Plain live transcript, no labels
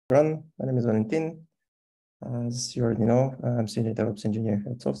My name is Valentin. As you already know, I'm senior DevOps engineer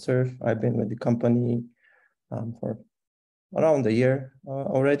at SoftServe. I've been with the company for around a year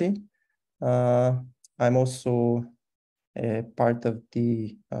already. I'm also a part of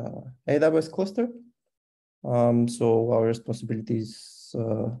the AWS cluster. So our responsibilities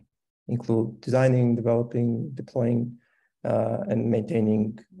include designing, developing, deploying, and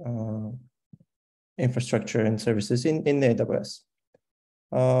maintaining infrastructure and services in AWS.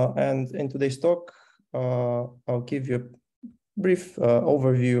 And in today's talk, I'll give you a brief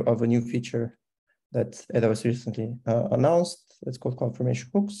overview of a new feature that AWS recently announced. It's called CloudFormation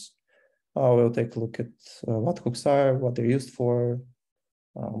hooks. We'll take a look at what hooks are, what they're used for,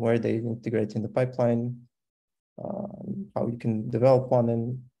 where they integrate in the pipeline, how you can develop one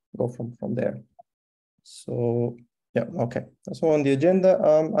and go from there. So yeah, okay. So on the agenda,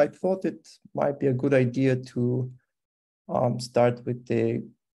 I thought it might be a good idea to start with a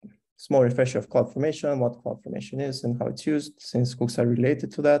small refresher of CloudFormation, what CloudFormation is and how it's used, since hooks are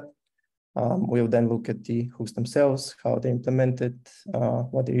related to that. We'll then look at the hooks themselves, how they're implemented,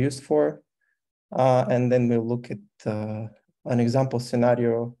 what they're used for. And then we'll look at an example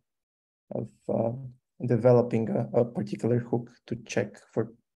scenario of developing a particular hook to check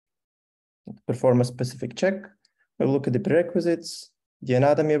for perform a specific check. We'll look at the prerequisites, the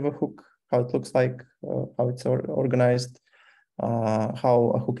anatomy of a hook, how it looks like, how it's organized,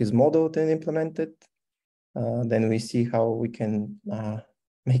 how a hook is modeled and implemented. Then we see how we can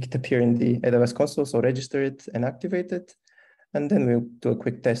make it appear in the AWS console, so register it and activate it. And then we'll do a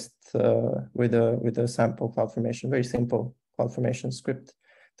quick test with a sample CloudFormation, very simple CloudFormation script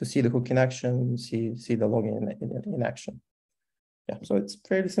to see the hook in action, see the login in action. Yeah, so it's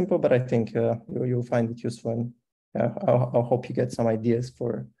fairly simple, but I think you'll find it useful. And I'll hope you get some ideas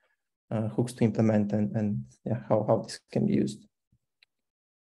for hooks to implement and yeah, how this can be used.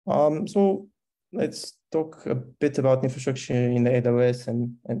 So let's talk a bit about infrastructure in the AWS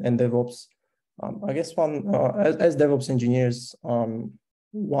and DevOps. I guess as DevOps engineers,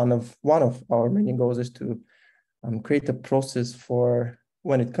 one of our main goals is to create a process for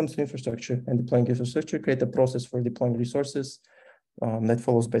when it comes to infrastructure and deploying infrastructure, create a process for deploying resources that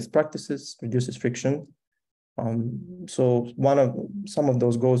follows best practices, reduces friction. So some of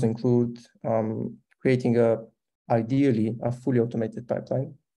those goals include creating ideally a fully automated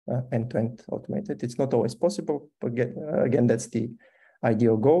pipeline, end-to-end automated. It's not always possible, but again, that's the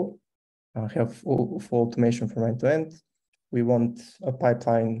ideal goal. Have full automation from end to end. We want a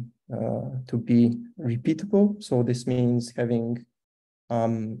pipeline to be repeatable. So this means having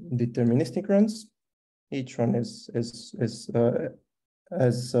deterministic runs. Each run is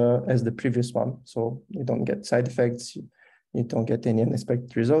as the previous one. So you don't get side effects. You don't get any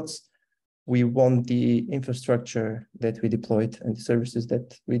unexpected results. We want the infrastructure that we deployed and the services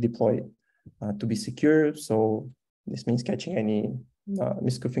that we deploy to be secure. So this means catching any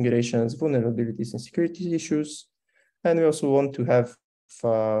misconfigurations, vulnerabilities, and security issues. And we also want to have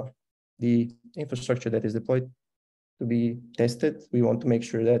the infrastructure that is deployed to be tested. We want to make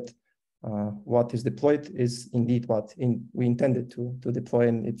sure that what is deployed is indeed what we intended to deploy,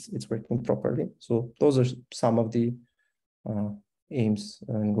 and it's working properly. So those are some of the aims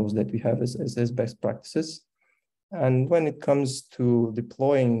and goals that we have as best practices. And when it comes to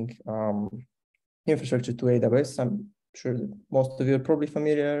deploying infrastructure to AWS, I'm sure that most of you are probably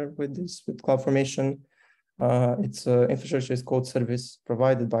familiar with this, with CloudFormation. It's infrastructure as code service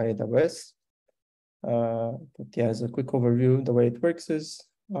provided by AWS. But yeah, as a quick overview, the way it works is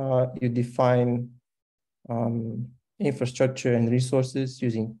you define infrastructure and resources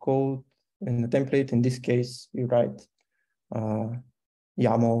using code in the template. In this case, you write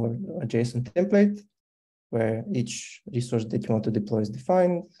YAML or a JSON template where each resource that you want to deploy is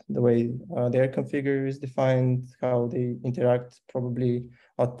defined, the way they are configured is defined, how they interact, probably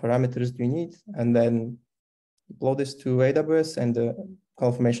what parameters do you need, and then upload this to AWS, and the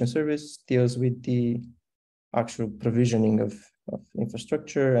CloudFormation service deals with the actual provisioning of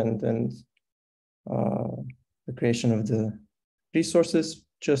infrastructure and the creation of the resources.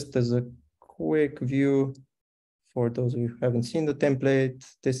 Just as a quick view for those of you who haven't seen the template,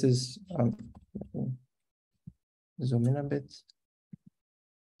 this is zoom in a bit.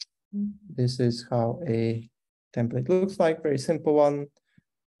 This is how a template looks like, very simple one.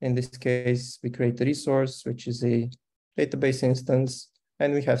 In this case, we create a resource, which is a database instance,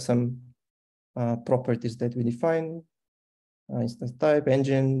 and we have some properties that we define, instance type,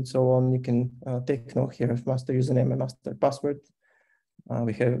 engine, so on. You can take note here of master username and master password.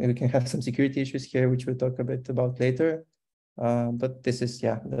 We can have some security issues here, which we'll talk a bit about later. But this is,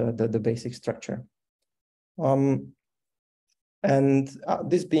 yeah, the basic structure. And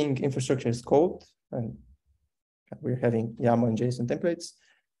this being infrastructure as code, and we're having YAML and JSON templates,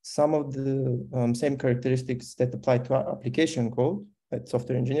 some of the same characteristics that apply to our application code, that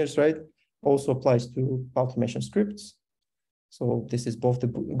software engineers write, also applies to CloudFormation scripts. So this is both the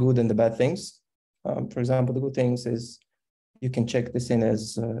good and the bad things. For example, the good things is you can check this in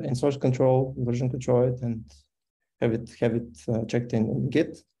as in source control, version control it, and have it checked in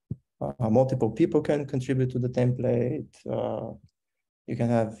Git. Multiple people can contribute to the template. You can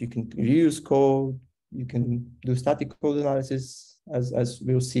reuse code. You can do static code analysis, as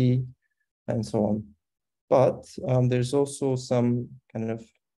we'll see, and so on. But there's also some kind of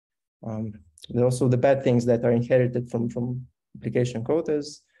there are also the bad things that are inherited from application code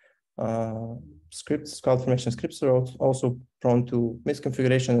as scripts. CloudFormation scripts are also prone to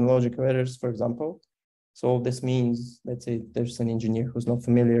misconfiguration and logical errors, for example. So this means, let's say there's an engineer who's not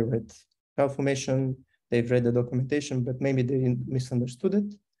familiar with CloudFormation. They've read the documentation, but maybe they misunderstood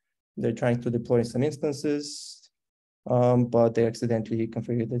it. They're trying to deploy some instances, but they accidentally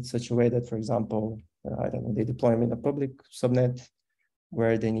configured it in such a way that, for example, I don't know, they deploy them in a public subnet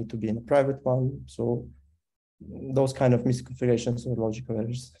where they need to be in a private one. So those kind of misconfigurations or logical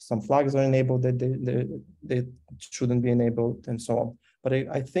errors. Some flags are enabled that they shouldn't be enabled, and so on. But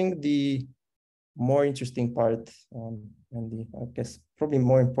I think the more interesting part, and I guess probably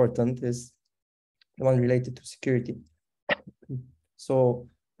more important, is the one related to security. So,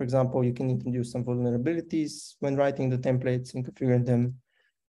 for example, you can introduce some vulnerabilities when writing the templates and configuring them.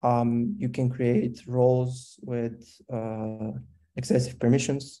 You can create roles with excessive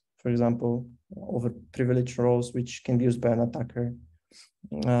permissions, for example, over privileged roles, which can be used by an attacker.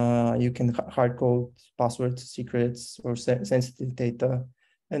 You can hard code passwords, secrets, or sensitive data.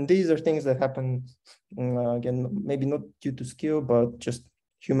 And these are things that happen, again, maybe not due to skill, but just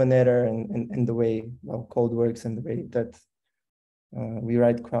human error and the way code works and the way that we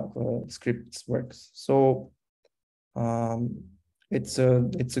write scripts works. So it's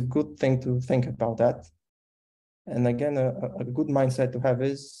a good thing to think about that. And again, a good mindset to have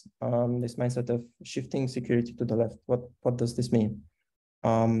is this mindset of shifting security to the left. What does this mean?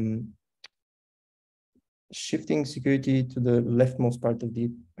 Shifting security to the leftmost part of the,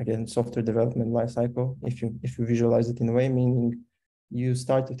 again, software development lifecycle. If you visualize it in a way, meaning you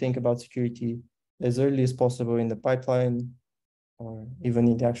start to think about security as early as possible in the pipeline, or even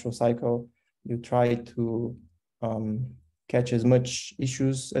in the actual cycle. You try to catch as much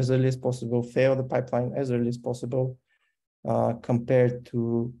issues as early as possible, fail the pipeline as early as possible, compared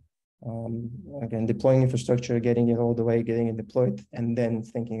to, again, deploying infrastructure, getting it all the way, getting it deployed, and then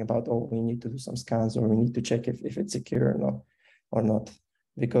thinking about, oh, we need to do some scans, or we need to check if it's secure or not.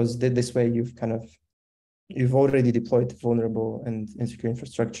 Because this way you've already deployed vulnerable and insecure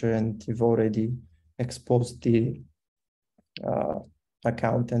infrastructure, and you've already exposed the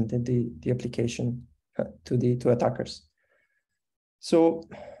account and the application to attackers. So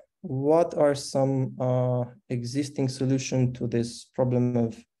what are some existing solutions to this problem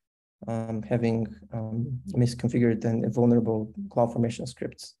of having misconfigured and vulnerable CloudFormation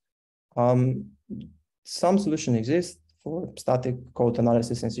scripts? Some solution exists for static code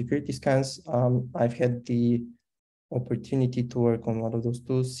analysis and security scans. I've had the opportunity to work on one of those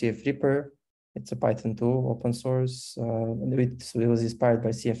tools, CFRipper. It's a Python tool, open source. It was inspired by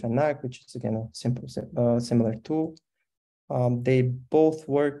CFNAC, which is again a simple, similar tool. They both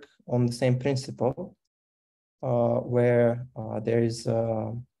work on the same principle, where there is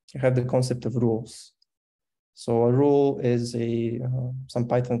you have the concept of rules. So a rule is some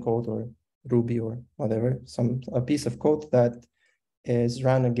Python code or Ruby or whatever, a piece of code that is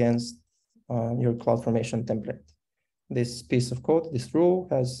run against your CloudFormation template. This piece of code, this rule,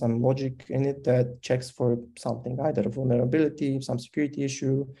 has some logic in it that checks for something, either a vulnerability, some security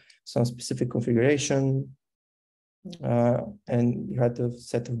issue, some specific configuration, and you had a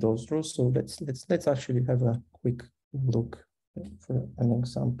set of those rules. So let's actually have a quick look for an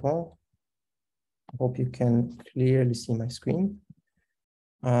example. I hope you can clearly see my screen.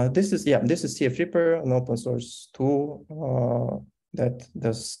 This is CFRipper, an open source tool that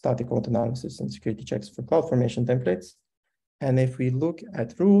does static code analysis and security checks for CloudFormation templates. And if we look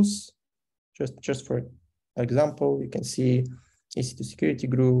at rules, just for example, you can see EC2 security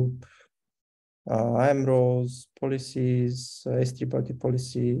group, IAM roles, policies, S3 bucket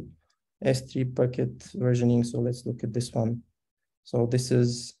policy, S3 bucket versioning. So let's look at this one. So this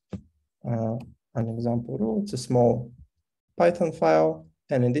is an example rule. It's a small Python file.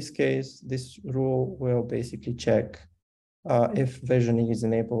 And in this case, this rule will basically check if versioning is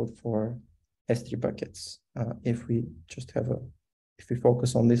enabled for S3 buckets. If we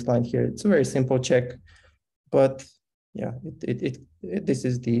focus on this line here, it's a very simple check, but yeah, this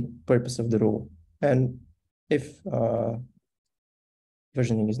is the purpose of the rule. And if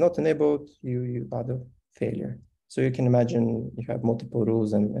versioning is not enabled, you add a failure. So you can imagine you have multiple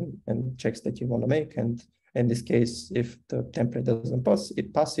rules and checks that you want to make. And in this case, if the template doesn't pass,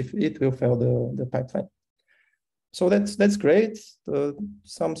 if it will fail the pipeline. So that's great.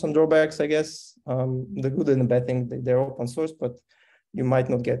 Some drawbacks, I guess. The good and the bad thing, they're open source, but you might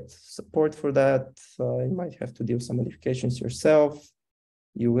not get support for that. You might have to do some modifications yourself.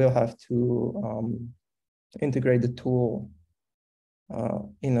 You will have to integrate the tool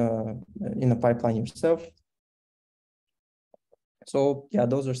in a pipeline yourself. So yeah,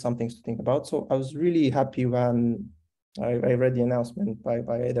 those are some things to think about. So I was really happy when I read the announcement by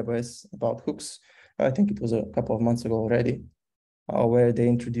AWS about hooks. I think it was a couple of months ago already, where they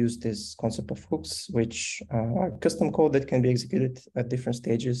introduced this concept of hooks, which are custom code that can be executed at different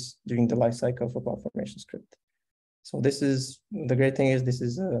stages during the lifecycle of a CloudFormation script. So this is the great thing is this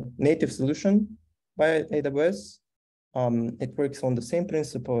is a native solution by AWS. It works on the same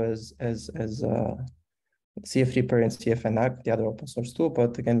principle as CF-Reaper and CFNAG, the other open source tool,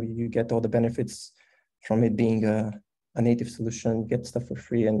 but again, you get all the benefits from it being a native solution, get stuff for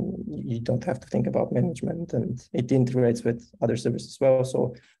free, and you don't have to think about management, and it integrates with other services as well.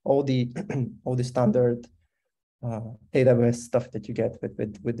 So all the all the standard AWS stuff that you get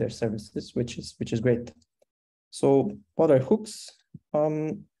with their services, which is great. So what are hooks?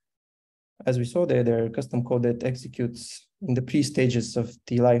 As we saw, they're custom code that executes in the pre-stages of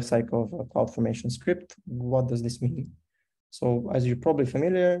the lifecycle of a CloudFormation script. What does this mean? So as you're probably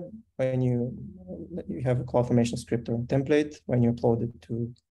familiar, when you have a CloudFormation script or template, when you upload it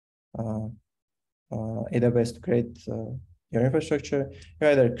to AWS to create your infrastructure, you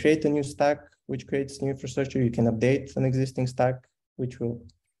either create a new stack, which creates new infrastructure. You can update an existing stack, which will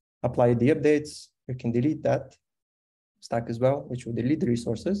apply the updates. You can delete that stack as well, which will delete the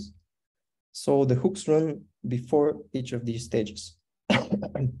resources. So the hooks run before each of these stages,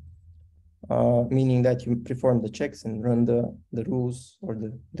 meaning that you perform the checks and run the rules or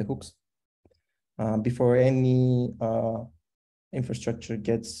the hooks before any infrastructure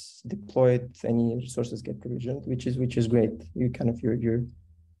gets deployed, any resources get provisioned, which is great. You kind of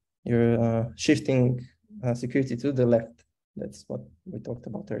you're shifting security to the left. That's what we talked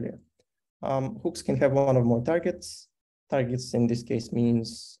about earlier. Hooks can have one or more targets. Targets in this case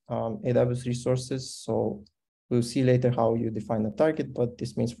means AWS resources. So we'll see later how you define a target, but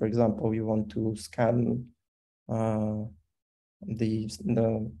this means, for example, you want to scan the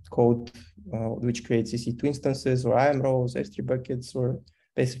code which creates EC2 instances or IAM rows, S3 buckets, or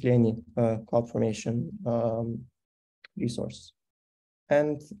basically any CloudFormation resource.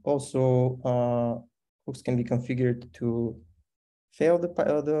 And also hooks can be configured to fail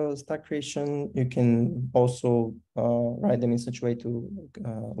the stack creation. You can also write them in such a way to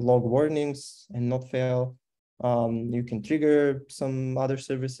log warnings and not fail. You can trigger some other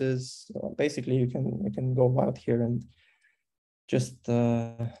services. Basically, you can go out here and just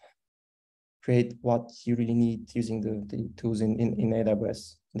create what you really need using the tools in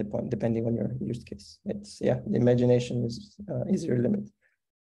AWS, depending on your use case. It's the imagination is your limit.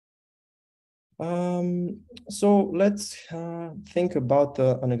 So let's think about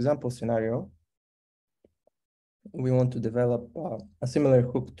an example scenario. We want to develop a similar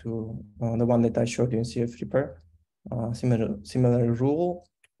hook to the one that I showed you in CF-Reaper, similar rule,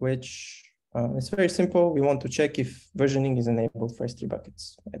 which is very simple. We want to check if versioning is enabled for S3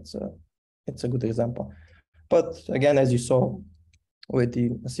 buckets. It's a good example. But again, as you saw with the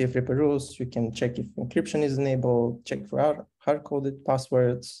CF-Reaper rules, you can check if encryption is enabled, check for hard-coded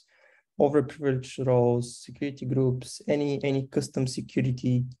passwords, overprivileged roles, security groups, any custom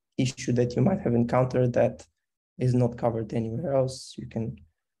security issue that you might have encountered that is not covered anywhere else. You can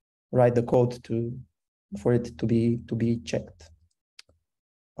write the code for it to be checked.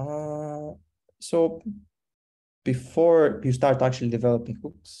 So before you start actually developing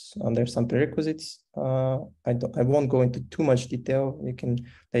hooks, there's some prerequisites. I won't go into too much detail. You can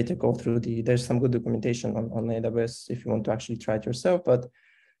later go through there's some good documentation on AWS if you want to actually try it yourself, but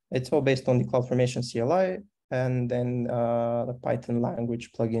it's all based on the CloudFormation CLI and then the Python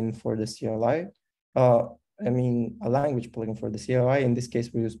language plugin for the CLI. I mean, a language plugin for the CLI. In this case,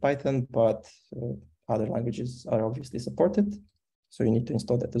 we use Python, but other languages are obviously supported. So you need to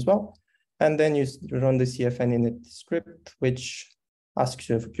install that as well. And then you run the CFN init script, which asks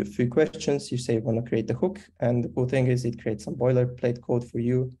you a few questions. You say you want to create a hook. And the cool thing is it creates some boilerplate code for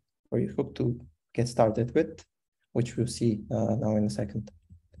you for your hook to get started with, which we'll see now in a second.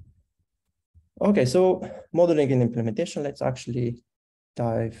 Okay, so modeling and implementation. Let's actually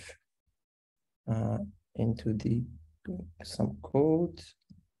dive into the some code.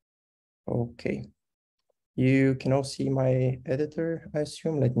 Okay. You can all see my editor, I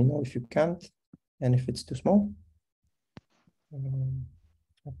assume. Let me know if you can't and if it's too small.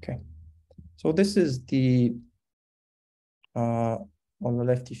 Okay. So this is the, on the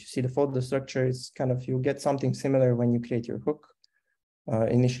left, if you see the folder structure, it's kind of, you get something similar when you create your hook.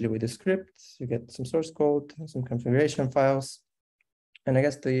 Initially with the script, you get some source code, some configuration files. And I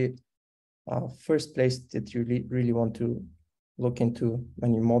guess the first place that you really want to look into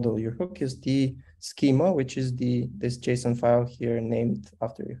when you model your hook is the schema, which is this JSON file here named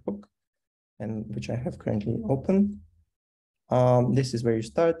after your hook, and which I have currently open. This is where you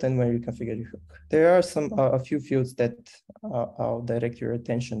start and where you configure your hook. There are a few fields that I'll direct your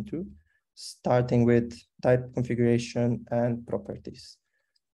attention to, starting with type configuration and properties.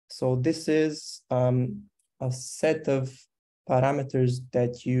 So this is a set of parameters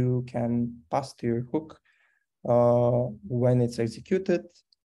that you can pass to your hook when it's executed.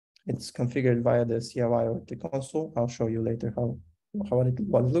 It's configured via the CLI or the console. I'll show you later what it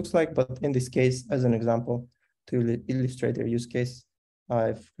looks like, but in this case, as an example, to illustrate their use case,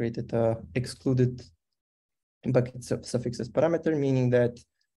 I've created a excluded bucket suffixes parameter, meaning that,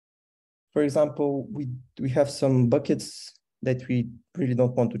 for example, we have some buckets that we really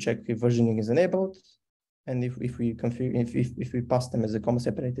don't want to check if versioning is enabled. And if we configure, if we pass them as a comma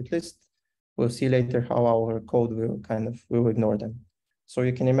separated list, we'll see later how our code will ignore them. So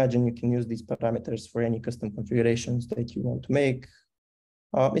you can imagine you can use these parameters for any custom configurations that you want to make.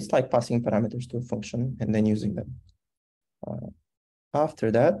 It's like passing parameters to a function and then using them. After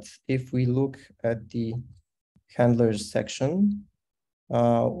that, if we look at the handlers section,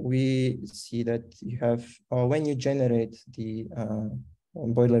 we see that you have, when you generate the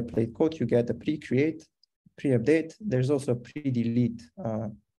boilerplate code, you get a pre-create, pre-update. There's also a pre-delete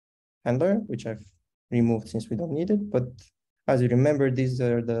handler, which I've removed since we don't need it. But as you remember, these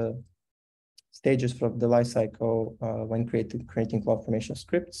are the stages from the lifecycle when creating CloudFormation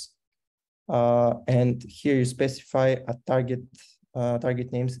scripts. And here you specify a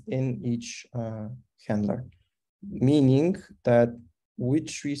target names in each handler, meaning that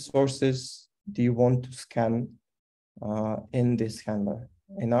which resources do you want to scan in this handler?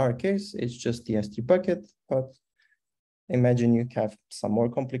 In our case, it's just the S3 bucket, but imagine you have some more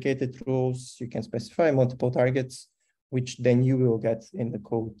complicated rules. You can specify multiple targets, which then you will get in the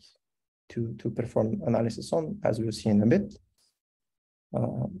code to perform analysis on, as we'll see in a bit.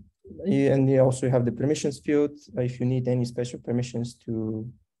 And you also have the permissions field. If you need any special permissions to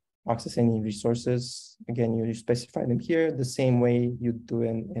access any resources, again, you specify them here the same way you do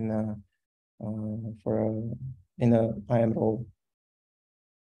in a IAM role,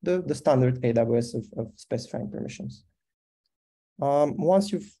 the standard AWS of specifying permissions.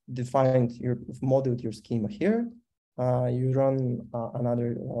 Once you've modeled your schema here, you run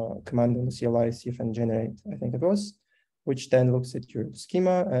another command on the CLI, cfn generate, I think it was, which then looks at your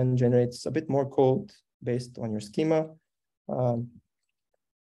schema and generates a bit more code based on your schema.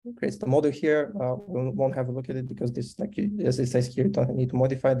 Creates the model here. We won't have a look at it because this, like as it says here, you don't need to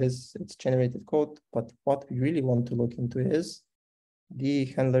modify this. It's generated code. But what we really want to look into is the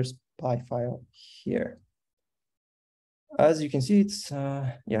handlers py file here. As you can see, it's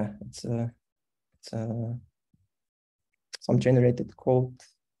some generated code,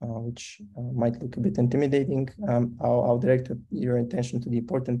 which might look a bit intimidating. I'll direct your attention to the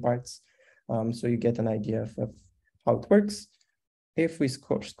important parts so you get an idea of how it works. If we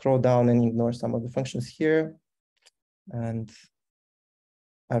scroll down and ignore some of the functions here, and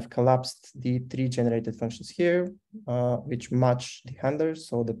I've collapsed the 3 generated functions here, which match the handlers.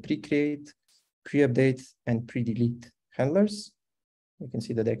 So the pre-create, pre-update, and pre-delete handlers. You can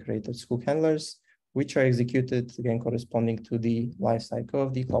see the decorated school handlers, which are executed, again, corresponding to the lifecycle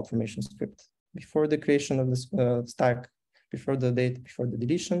of the CloudFormation script. Before the creation of the stack, before the date, before the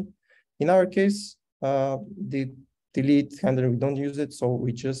deletion. In our case, the delete handler, we don't use it, so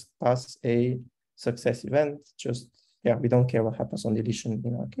we just pass a success event. We don't care what happens on deletion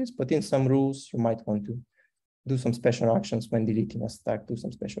in our case, but in some rules, you might want to do some special actions when deleting a stack, do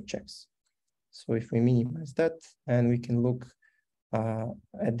some special checks. So if we minimize that, and we can look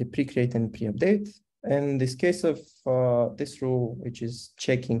at the pre-create and pre-update. In this case of this rule, which is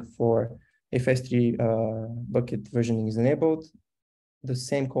checking for if S3 bucket versioning is enabled, the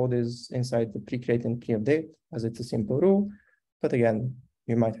same code is inside the pre-create and pre-update, as it's a simple rule. But again,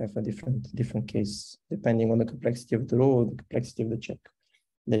 you might have a different case depending on the complexity of the rule, the complexity of the check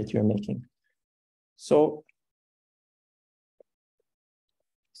that you're making. So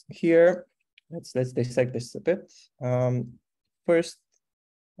here, let's dissect this a bit. First,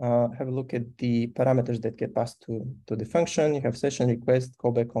 have a look at the parameters that get passed to the function. You have session request,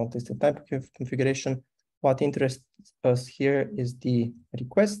 callback context, and type configuration. What interests us here is the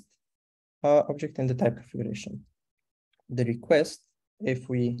request object and the type configuration. The request, if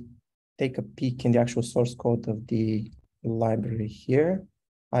we take a peek in the actual source code of the library here,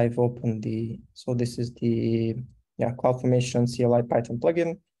 I've opened so this is the CloudFormation CLI Python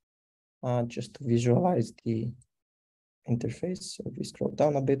plugin, just to visualize the interface. So if we scroll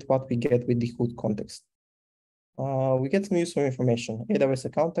down a bit, what we get with the hood context. We get some useful information. AWS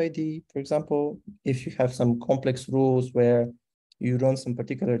account ID, for example, if you have some complex rules where you run some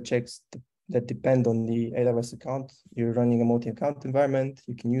particular checks that depend on the AWS account, you're running a multi-account environment,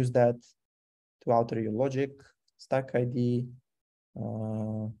 you can use that to alter your logic. Stack ID,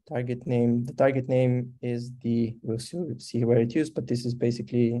 target name. The target name is we'll see where it's used, but this is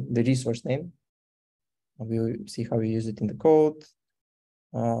basically the resource name. We'll see how we use it in the code.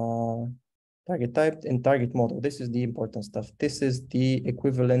 Target type and target model. This is the important stuff. This is the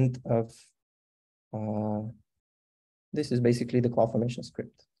equivalent of, this is basically the CloudFormation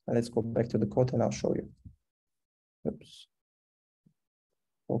script. And let's go back to the code and I'll show you. Oops.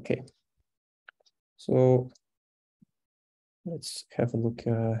 Okay. So let's have a look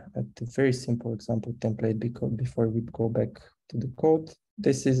at the very simple example template before we go back to the code.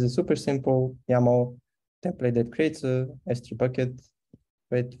 This is a super simple YAML template that creates a S3 bucket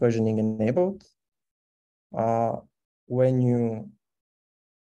with versioning enabled. When you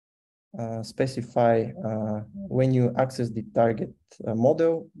specify, when you access the target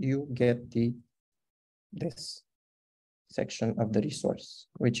model, you get this section of the resource,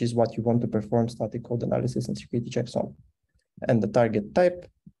 which is what you want to perform static code analysis and security checks on. And the target type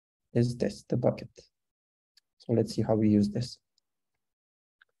is this, the bucket. So let's see how we use this.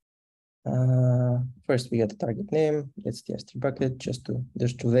 First, we get the target name. It's the S3 bucket, just to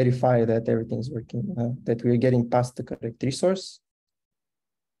verify that everything's working, that we're getting past the correct resource.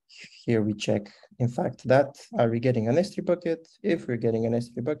 Here we check, in fact, that are we getting an S3 bucket? If we're getting an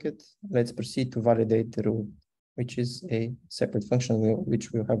S3 bucket, let's proceed to validate the rule, which is a separate function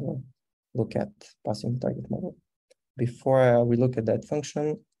which we'll have a look at passing the target model. Before we look at that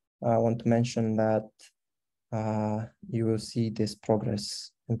function, I want to mention that you will see this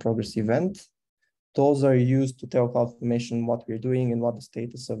progress and progress event. Those are used to tell CloudFormation what we're doing and what the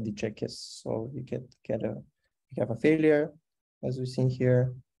status of the check is. So you have a failure, as we've seen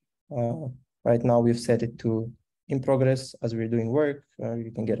here. Right now we've set it to in progress as we're doing work.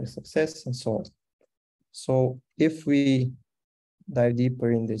 You can get a success and so on. So if we dive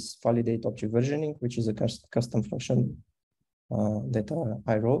deeper in this validate object versioning, which is a custom function that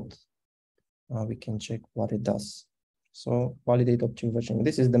I wrote, we can check what it does. So validate object versioning.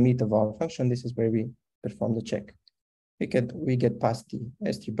 This is the meat of our function. This is where we perform the check. We get past the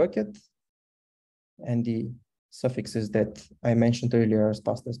S3 bucket, and the suffixes that I mentioned earlier are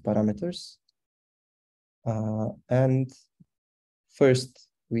passed as parameters. And first,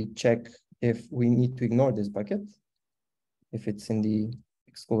 we check if we need to ignore this bucket. If it's in the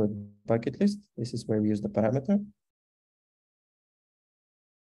excluded bucket list, this is where we use the parameter.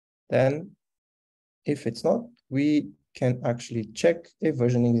 Then, if it's not, we can actually check if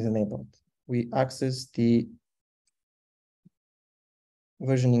versioning is enabled. We access the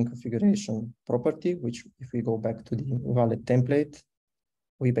versioning configuration property, which if we go back to the valid template,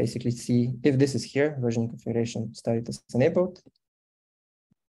 we basically see if this is here, versioning configuration status enabled.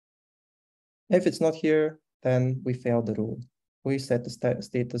 If it's not here, then we fail the rule. We set the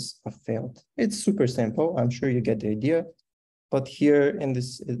status of failed. It's super simple. I'm sure you get the idea. But here in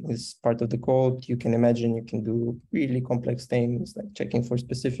this part of the code, you can imagine you can do really complex things like checking for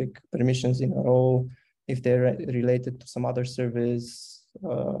specific permissions in a role, if they're related to some other service.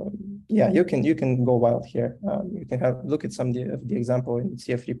 Yeah, you can go wild here. You can look at some of the example in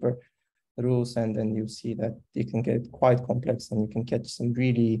CF Reaper rules, and then you see that it can get quite complex, and you can catch some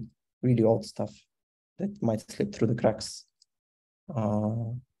really, really old stuff that might slip through the cracks.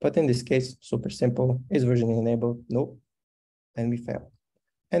 But in this case, super simple. Is versioning enabled? Nope. And we fail.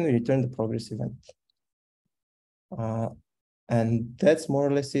 And we return the progress event. And that's more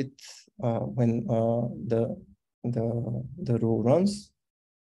or less it when the rule runs.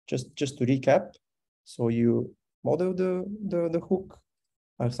 Just to recap, so you model the hook,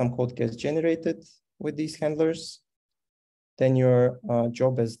 some code gets generated with these handlers. Then your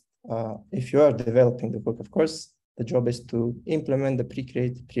job is, if you are developing the hook, of course, the job is to implement the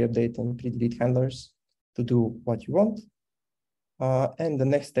pre-create, pre-update, and pre-delete handlers to do what you want. And the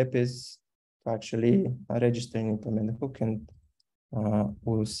next step is to actually register and implement the hook, and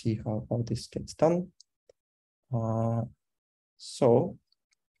we'll see how this gets done. So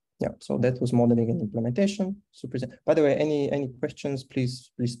Yeah, so that was modeling and implementation. Super. By the way, any questions,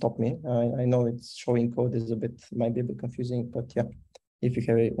 please stop me. I know it's showing code is might be a bit confusing, but yeah, if you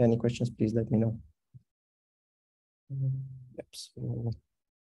have any questions, please let me know. Yep. So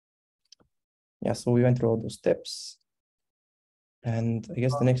yeah, so we went through all those steps, and I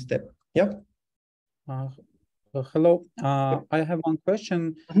guess the next step. Yeah. Hello. I have one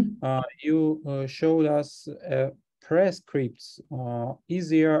question. You showed us press scripts. Is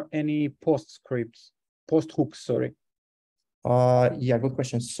there any post hooks? Sorry. Yeah, good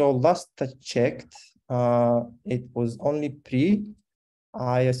question. So last I checked, it was only pre.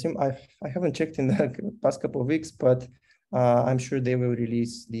 I assume I haven't checked in the past couple of weeks, but I'm sure they will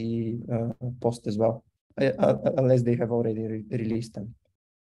release the post as well, unless they have already released them.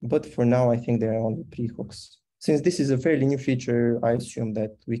 But for now, I think they're only pre-hooks. Since this is a fairly new feature, I assume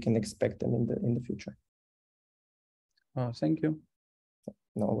that we can expect them in the future. Thank you.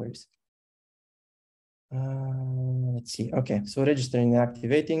 No worries. Let's see. Okay, so registering and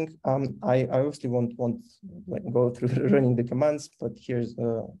activating. I obviously won't like go through running the commands, but here's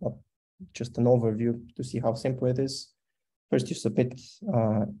just an overview to see how simple it is. First, you submit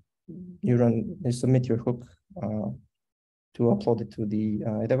your hook to upload it to the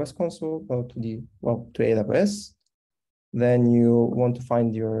AWS console or to AWS. Then you want to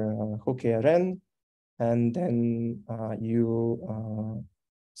find your hook ARN, and then you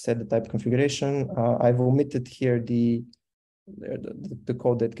set the type configuration. I've omitted here the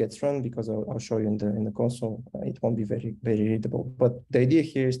code that gets run because I'll show you in the console. It won't be very readable. But the idea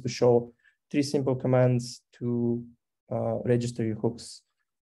here is to show 3 simple commands to register your hooks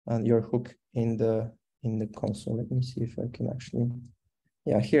and your hook in the console. Let me see if I can actually.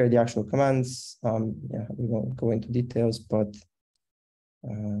 Yeah, here are the actual commands. Yeah, we won't go into details, but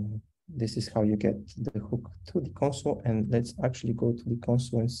this is how you get the hook to the console. And let's actually go to the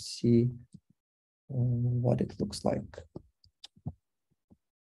console and see what it looks like.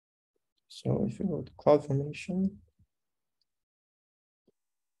 So if you go to CloudFormation,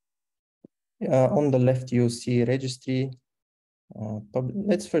 on the left, you'll see registry.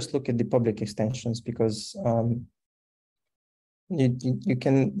 Let's first look at the public extensions because you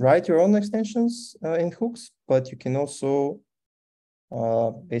can write your own extensions in hooks, but you can also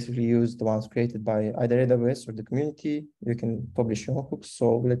basically use the ones created by either AWS or the community. You can publish your own hooks.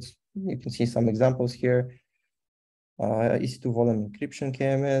 So you can see some examples here. EC2 volume encryption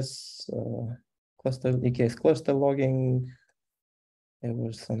KMS, EKS cluster logging. There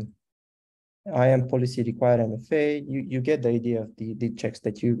was some IAM policy require MFA. You get the idea of the checks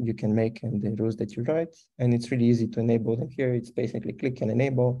that you can make and the rules that you write. And it's really easy to enable them here. It's basically click and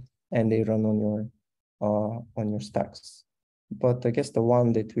enable, and they run on your stacks. But I guess the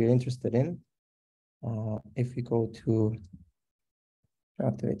one that we're interested in, if we go to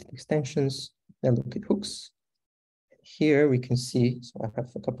activated extensions, then look at hooks. Here we can see, so I have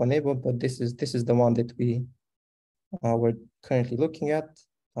a couple enabled, but this is the one that we're currently looking at.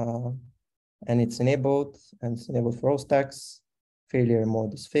 And it's enabled, and it's enabled for all stacks. Failure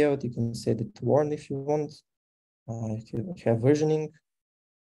mode is failed. You can set it to warn if you want. If you have versioning.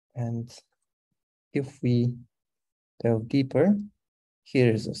 And if we delve deeper,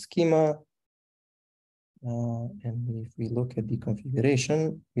 here is a schema. And if we look at the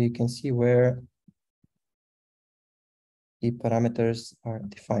configuration, we can see where the parameters are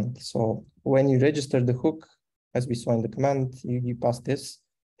defined. So when you register the hook, as we saw in the command, you pass this.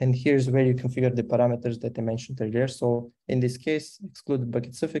 And here's where you configure the parameters that I mentioned earlier. So in this case, exclude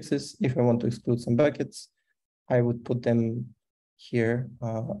bucket suffixes. If I want to exclude some buckets, I would put them here,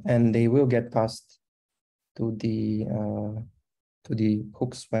 and they will get passed to the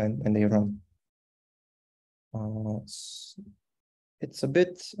hooks when they run. It's a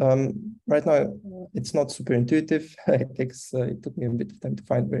bit right now. It's not super intuitive. It took me a bit of time to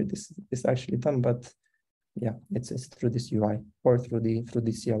find where this is actually done, but yeah, it's through this UI or through the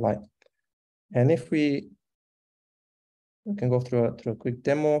CLI. And if we can go through a quick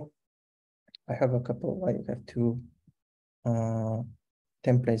demo, I have 2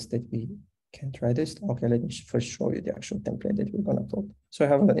 templates that we can try this. Okay, let me first show you the actual template that we're gonna upload. So I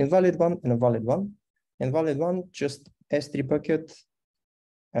have an invalid one and a valid one. Invalid one, just S3 bucket,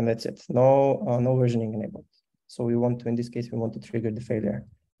 and that's it. No versioning enabled. So in this case, we want to trigger the failure.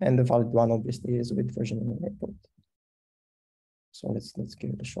 And the valid one obviously is with versioning enabled. So let's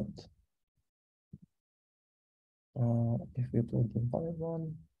give it a shot. If we upload the invalid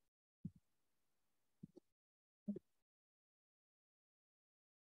one,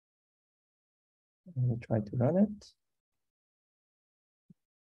 and we try to run it.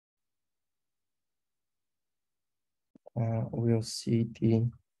 We'll see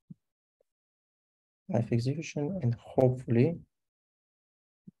live execution, and hopefully,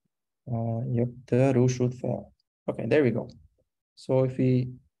 yep, the rule should fail. Okay, there we go. So if we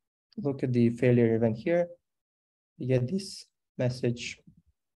look at the failure event here, we get this message: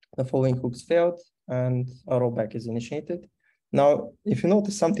 the following hooks failed, and a rollback is initiated. Now, if you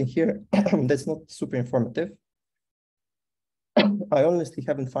notice something here that's not super informative, I honestly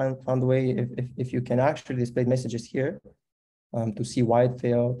haven't found a way if you can actually display messages here to see why it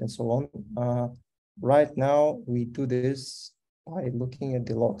failed and so on. Right now, we do this by looking at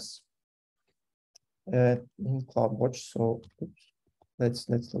the logs in CloudWatch. So let's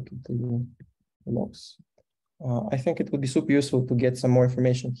look at the logs. I think it would be super useful to get some more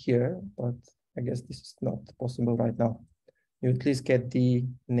information here, but I guess this is not possible right now. You at least get the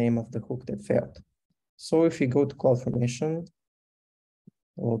name of the hook that failed. So if we go to CloudFormation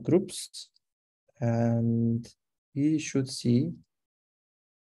or groups, and we should see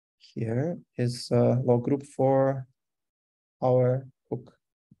here is a log group for our hook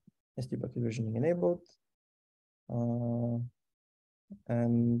SD bucket versioning enabled.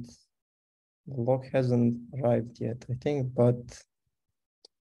 And the log hasn't arrived yet, I think, but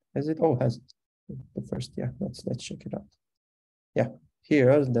has it? Oh, has it? The first, yeah, let's check it out. Yeah,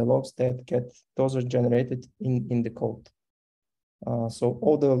 here are the logs that those are generated in the code. So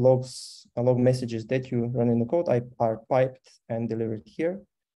all the logs, log messages that you run in the code are piped and delivered here.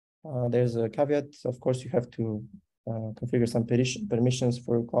 There's a caveat. Of course, you have to configure some permissions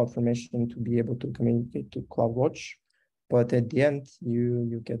for CloudFormation to be able to communicate to CloudWatch. But at the end,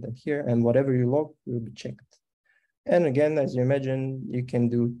 you get them here, and whatever you log will be checked. And again, as you imagine, you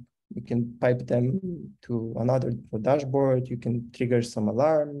can pipe them to another dashboard. You can trigger some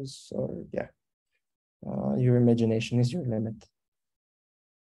alarms, or yeah, your imagination is your limit.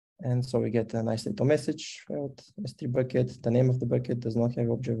 And so we get a nice little message about S3 bucket. The name of the bucket does not have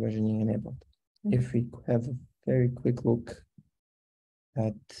object versioning enabled. If we have a very quick look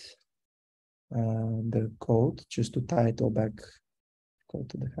at the code, just to tie it all back, go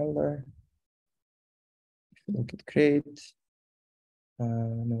to the handler. If you look at create,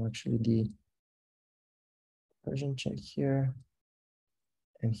 no, actually the version check here.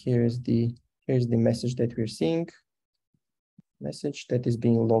 And here's the message that we're seeing. Message that is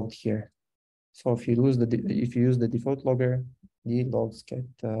being logged here. So if you use the default logger, the logs get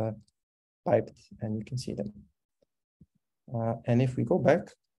piped and you can see them. And if we go back,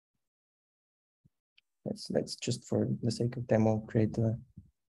 let's just for the sake of demo create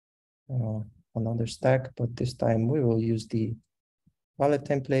another stack, but this time we will use the wallet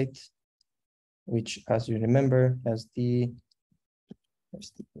template, which, as you remember, has the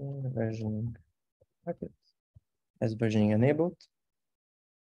versioning bucket as versioning enabled.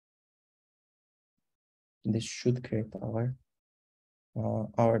 This should create our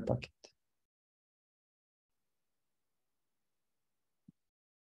bucket.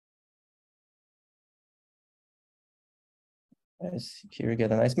 As here we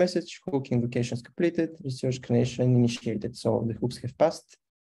get a nice message: hook invocations completed, resource creation initiated. So the hooks have passed,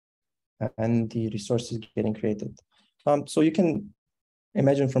 and the resource is getting created. So you can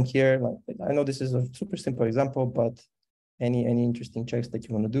imagine from here, like, I know this is a super simple example, but any interesting checks that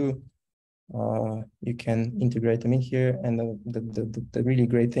you want to do, you can integrate them in here. And the really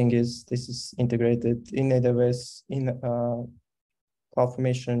great thing is this is integrated in AWS, in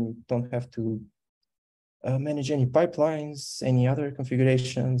CloudFormation. You don't have to manage any pipelines, any other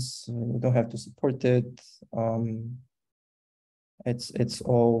configurations. You don't have to support it. It's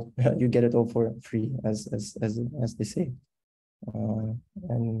all, you get it all for free, as they say.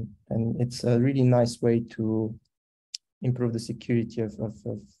 And it's a really nice way to improve the security of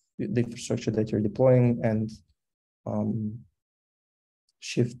the infrastructure that you're deploying, and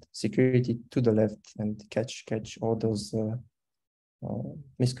shift security to the left and catch all those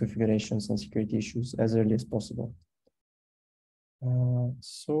misconfigurations and security issues as early as possible.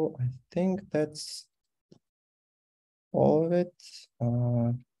 So I think that's all of it.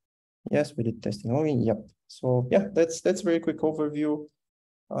 Yes, we did testing only. Yep. So yeah, that's a very quick overview.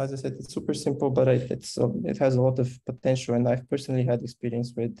 As I said, it's super simple, but it has a lot of potential, and I've personally had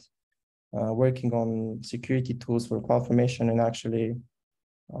experience with working on security tools for CloudFormation and actually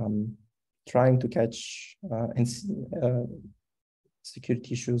trying to catch and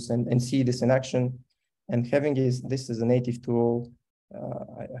security issues and see this in action. And having this as a native tool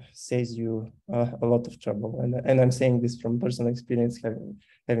saves you a lot of trouble. And I'm saying this from personal experience,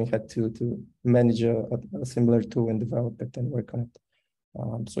 having had to manage a similar tool and develop it and work on it.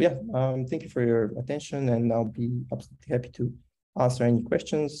 So yeah, thank you for your attention, and I'll be absolutely happy to answer any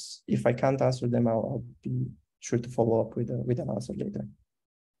questions. If I can't answer them, I'll be sure to follow up with an answer later.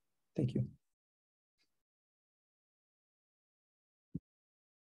 Thank you.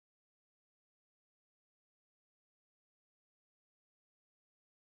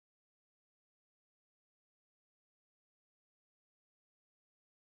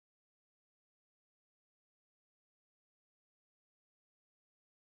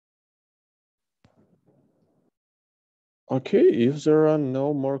 Okay, if there are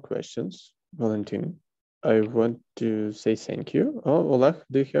no more questions, Valentin, I want to say thank you. Oh, Oleg,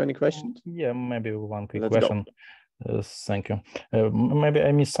 do you have any questions? Yeah, maybe one quick Let's question. Thank you. Maybe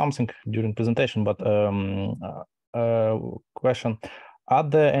I missed something during presentation, but question: are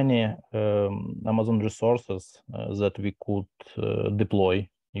there any Amazon resources that we could deploy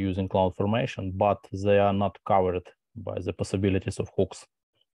using CloudFormation, but they are not covered by the possibilities of hooks?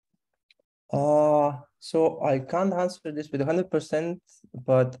 So I can't answer this with 100%,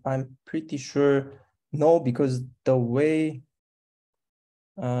 but I'm pretty sure no, because the way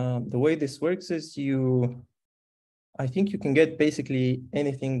this works is I think you can get basically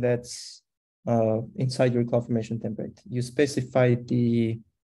anything that's inside your CloudFormation template. You specify the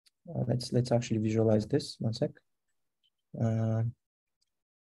let's actually visualize this. One sec.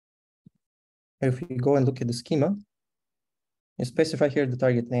 If we go and look at the schema, you specify here the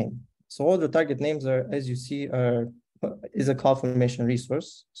target name. So all the target names are, as you see, is a CloudFormation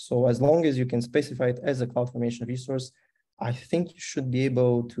resource. So as long as you can specify it as a CloudFormation resource, I think you should be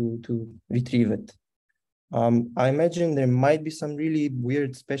able to retrieve it. I imagine there might be some really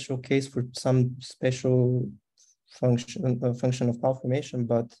weird special case for some special function of CloudFormation,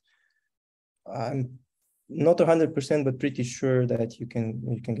 but I'm not 100%, but pretty sure that you can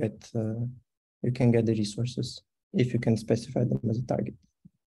get the resources if you can specify them as a target.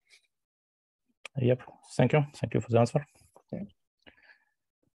 Yep. Thank you. Thank you for the answer. Yeah.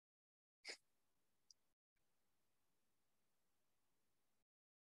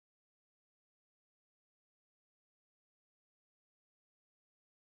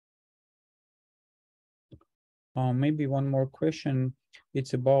 Maybe one more question.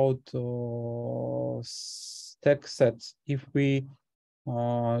 It's about stack sets. If we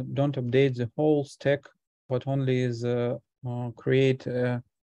don't update the whole stack, but only create a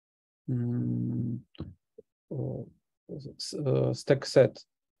stack set,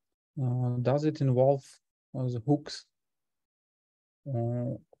 does it involve the hooks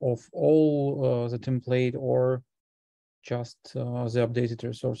of all the template or just the updated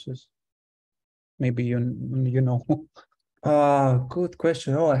resources? Maybe you know. Good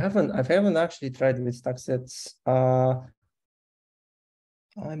question. No, I haven't actually tried with stack sets. I'm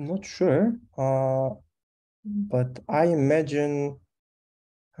not sure. But I imagine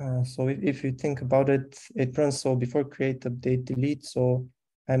so if you think about it, it runs so before create, update, delete. So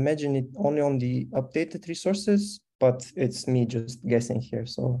I imagine it only on the updated resources, but it's me just guessing here.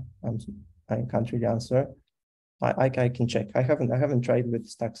 So I can't really answer. I can check. I haven't tried with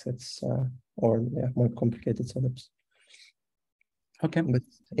stack sets or more complicated setups. Okay. But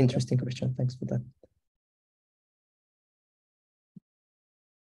interesting question. Thanks for that.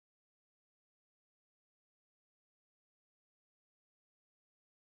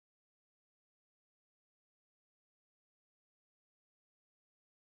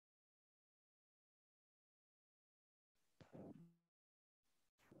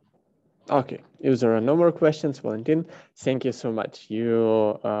 Okay, if there are no more questions, Valentin, thank you so much.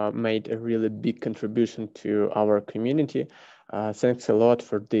 You made a really big contribution to our community. Thanks a lot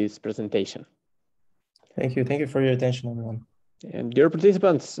for this presentation. Thank you. Thank you for your attention, everyone. And dear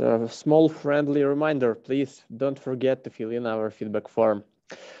participants, a small friendly reminder, please don't forget to fill in our feedback form.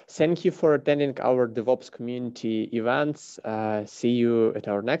 Thank you for attending our DevOps community events. See you at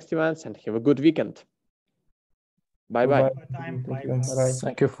our next events and have a good weekend. Bye-bye. Thank you. Bye-bye.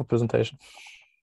 Thank you for presentation.